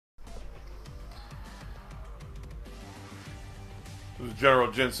This is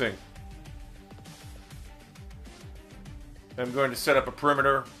General Ginseng. I'm going to set up a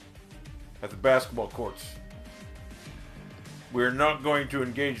perimeter at the basketball courts. We're not going to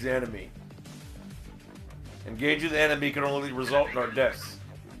engage the enemy. Engaging the enemy can only result in our deaths.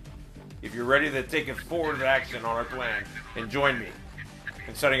 If you're ready to take a forward action on our plan and join me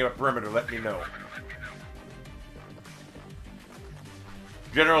in setting up a perimeter, let me know.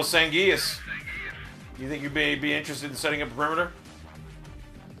 General Sanguius, you think you may be interested in setting up a perimeter?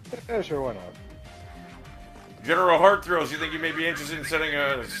 Yeah, sure, why not? General Heartthrows, you think you may be interested in setting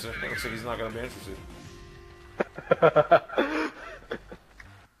a... Looks like he's not going to be interested.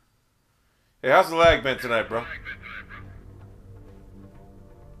 Hey, how's the lag been tonight, bro?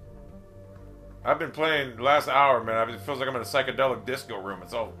 I've been playing the last hour, man. It feels like I'm in a psychedelic disco room.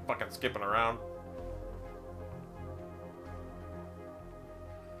 It's all fucking skipping around.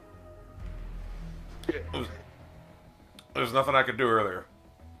 There's nothing I could do earlier.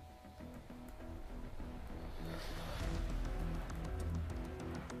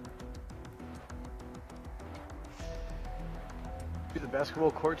 To the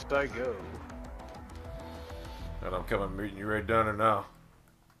basketball courts I go. And I'm coming meeting you right down there now.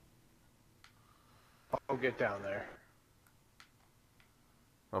 I'll get down there.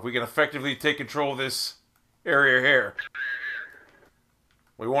 Well, if we can effectively take control of this area here,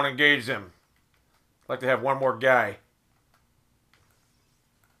 we won't engage them. I'd like to have one more guy.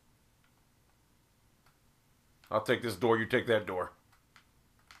 I'll take this door, you take that door.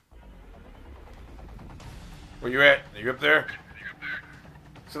 Where you at? Are you up there?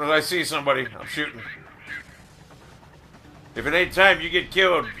 As soon as I see somebody, I'm shooting. If it ain't time, you get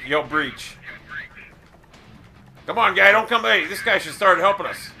killed, yell Breech. Come on, guy, don't come. Hey, this guy should start helping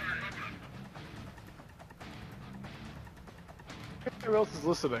us. Who else is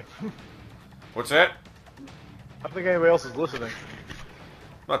listening? What's that? I don't think anybody else is listening.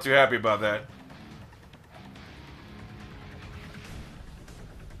 Not too happy about that.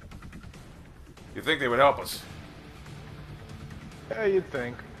 You think they would help us? Yeah, you'd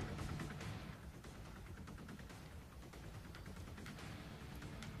think.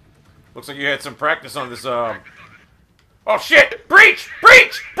 Looks like you had some practice on this, Oh shit! Breach!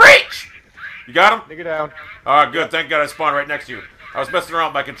 Breach! Breach! You got him? Nigga down. Alright, good. Thank God I spawned right next to you. I was messing around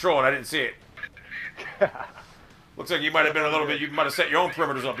with my control and I didn't see it. Looks like you might have been a little bit, you might have set your own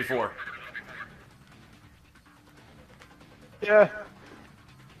perimeters up before. Yeah.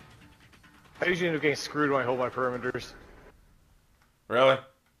 I usually end up getting screwed when I hold my perimeters. Really?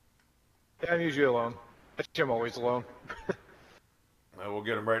 Yeah, I'm usually alone. Actually, I'm always alone. We'll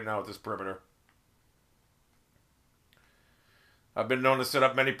get him right now with this perimeter. I've been known to set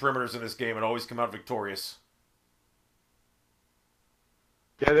up many perimeters in this game and always come out victorious.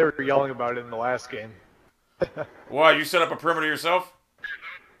 Yeah, they were yelling about it in the last game. Why, you set up a perimeter yourself?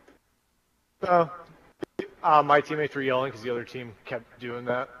 No. My teammates were yelling because the other team kept doing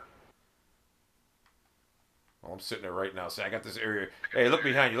that. Well, I'm sitting there right now. See, I got this area. Hey, look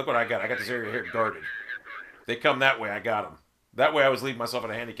behind you. Look what I got. I got this area here guarded. They come that way, I got them. That way I was leaving myself in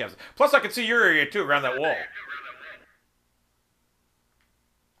a handicap. Plus, I can see your area, too, around that wall.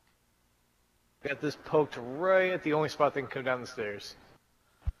 Got this poked right at the only spot they can come down the stairs.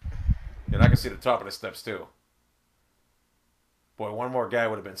 And I can see the top of the steps, too. Boy, one more guy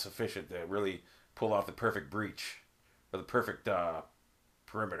would have been sufficient to really pull off the perfect breach. Or the perfect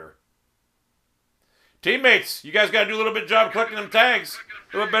perimeter. Teammates, you guys got to do a little bit of job collecting them tags.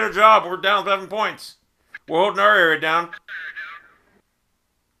 Do a better job. We're down 11 points. We're holding our area down.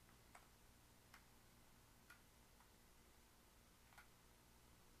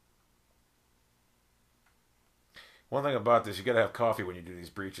 One thing about this, you got to have coffee when you do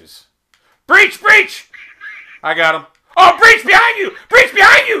these breaches. Breach! Breach! I got him. Oh, Breach behind you! Breach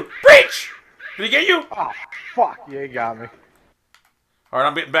behind you! Breach! Did he get you? Oh, fuck. Yeah, he got me. All right,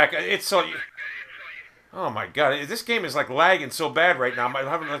 I'm getting back. It's so... Oh my god, this game is like lagging so bad right now.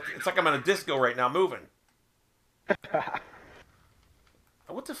 It's like I'm in a disco right now moving.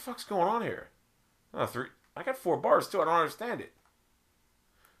 What the fuck's going on here? Oh, I got 4 bars too, I don't understand it.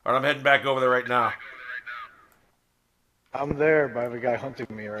 Alright, I'm heading back over there right now. I'm there, but I have a guy hunting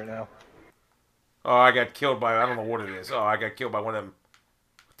me right now. Oh, I got killed by, I don't know what it is. Oh, I got killed by one of them.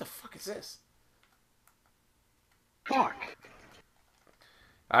 What the fuck is this? Fuck.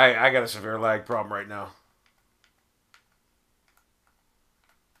 I got a severe lag problem right now.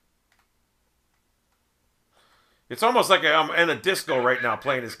 It's almost like I'm in a disco right now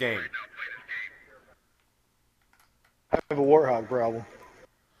playing this game. I have a warthog problem.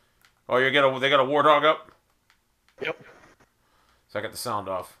 Oh, they got a warthog up? Yep. So I got the sound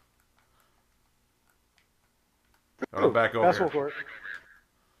off. Oh, I'm back over basketball here. court.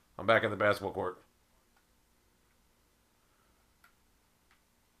 I'm back in the basketball court.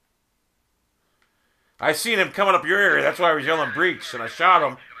 I seen him coming up your area. That's why I was yelling breach, and I shot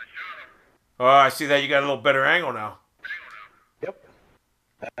him. Oh, I see that. You got a little better angle now. Yep,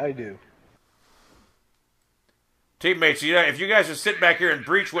 I do. Teammates, if you guys would sit back here and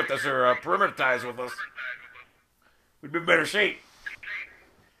breach with us or perimeterize with us, we'd be in better shape.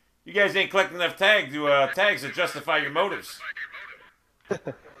 You guys ain't collecting enough tags to justify your motives.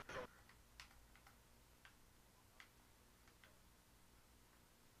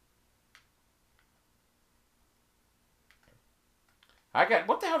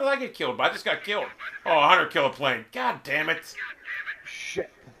 What the hell did I get killed by? I just got killed. Oh, 100 kill a plane. God damn it. Shit.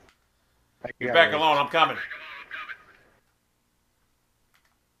 You're back alone. I'm coming.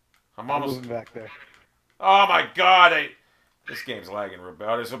 I'm almost moving back there. Oh my god. This game's lagging real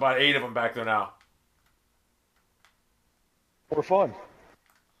bad. There's about 8 of them back there now. For fun.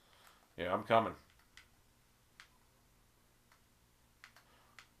 Yeah, I'm coming.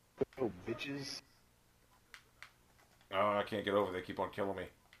 Oh, bitches. Oh, I can't get over. They keep on killing me.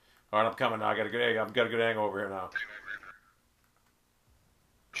 All right, I'm coming now. I've got a good angle over here now.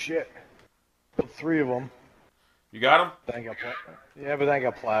 Shit. Killed 3 of them. You got him? Then I got yeah, but then I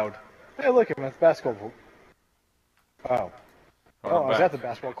got plowed. Hey, look, I'm at the basketball. Oh. Oh, I was at the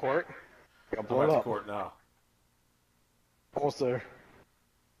basketball court. Got blown I'm at up. the court now. Almost there.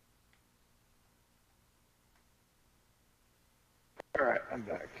 Alright, I'm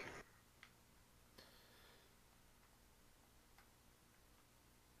back.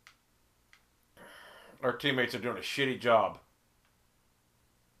 Our teammates are doing a shitty job.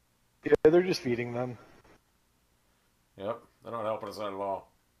 Yeah, they're just feeding them. Yep, they're not helping us out at all.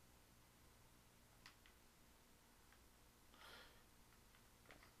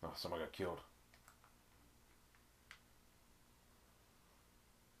 Oh, someone got killed.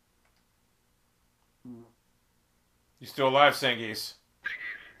 You still alive, Sangis?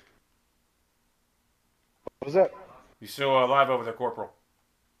 What was that? You still alive over there, Corporal?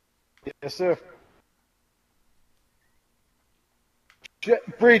 Yes, sir.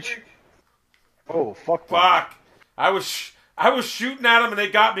 Shit, breach! Oh, fuck. Fuck! I was shooting at them and they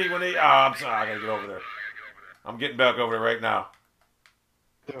got me when they... Oh, I'm sorry. I gotta get over there. I'm getting back over there right now.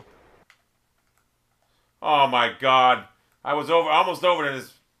 Yeah. Oh my god. I was almost over to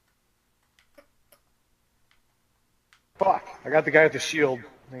this... Fuck. I got the guy with the shield.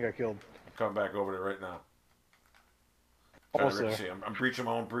 I think I killed. I'm coming back over there right now. Almost there. I'm breaching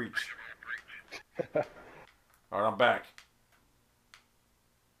my own breach. Alright, I'm back.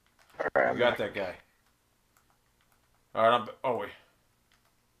 Alright, We got that guy. Alright, oh wait.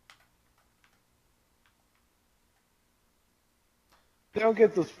 They don't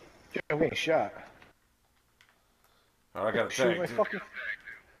get this. I'm getting shot. Alright, I got a Shooting tag.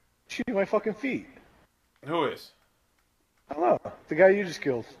 Shooting my fucking feet. Who is? I don't know. The guy you just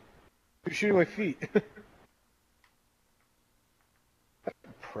killed. He's shooting my feet.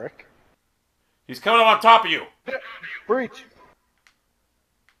 Prick. He's coming up on top of you. Breach.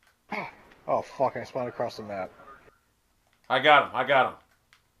 Oh fuck! I spawned across the map. I got him.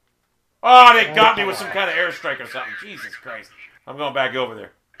 Oh, they got me with some kind of airstrike or something. Jesus Christ. I'm going back over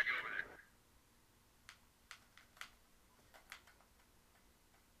there.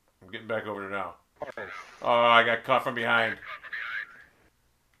 I'm getting back over there now. Oh, I got caught from behind.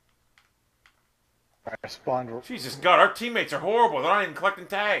 I spawned. Jesus God, our teammates are horrible. They're not even collecting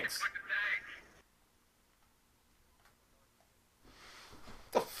tags.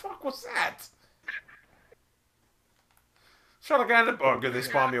 What the fuck was that? Shot a guy in the... Oh, good, they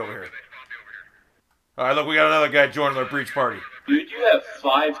spawned me over here. Alright, look, we got another guy joining our breach party. Dude, you have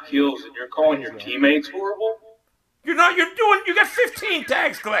 5 kills and you're calling your teammates horrible? You got 15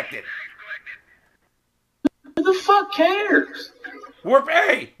 tags collected. Who the fuck cares?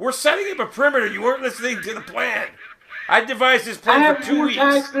 We're setting up a perimeter. You weren't listening to the plan. I devised this plan for 2 weeks. I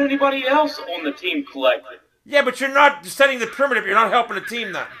have more tags than anybody else on the team collected. Yeah, but you're not setting the perimeter. You're not helping the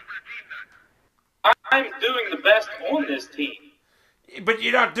team then. I'm doing the best on this team. But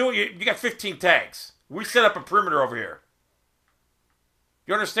you're not doing it. You got 15 tags. We set up a perimeter over here.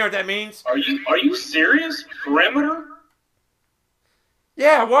 You understand what that means? Are you serious? Perimeter?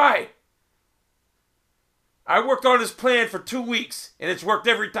 Yeah, why? I worked on this plan for 2 weeks, and it's worked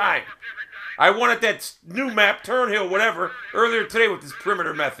every time. I wanted that new map, Turnhill, whatever, earlier today with this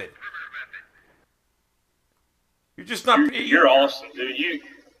perimeter method. You're just not... You're awesome, dude.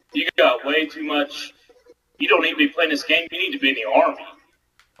 You got way too much... You don't need to be playing this game. You need to be in the army.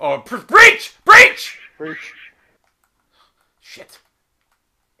 Oh, breach! Breach! Breach. Shit.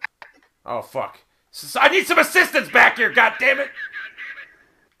 Oh, fuck. I need some assistance back here, God damn it!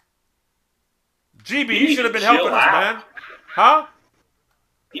 GB, you should have been helping us, man. Huh?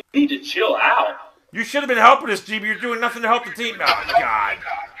 You need to chill out. You should have been helping us, GB. You're doing nothing to help the team. Oh, God.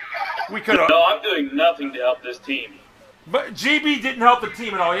 We could have. No, I'm doing nothing to help this team. But GB didn't help the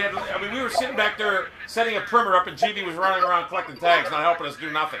team at all. We were sitting back there setting a perimeter up, and GB was running around collecting tags, not helping us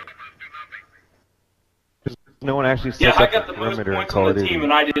do nothing. No one actually sets I up got the the most perimeter in points Call on of the Duty. team,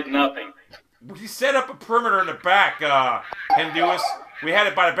 and I did nothing. We set up a perimeter in the back, Hinduus. We had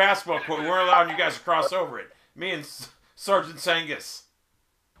it by the basketball court. We weren't allowing you guys to cross over it. Me and Sergeant Sangus.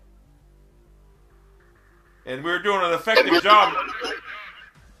 And we were doing an effective job.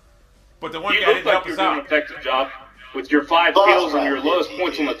 But the one guy didn't help us out. You look like you're doing an effective job with your 5 kills and your lowest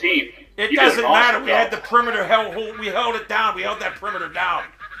points on the team. It doesn't matter. We had the perimeter held. We held it down. We held that perimeter down.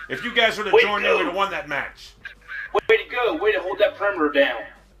 If you guys would have joined in, we'd have won that match. Way to go. Way to hold that perimeter down.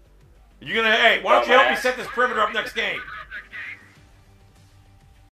 You're gonna, hey, why don't you help me set this perimeter up next game?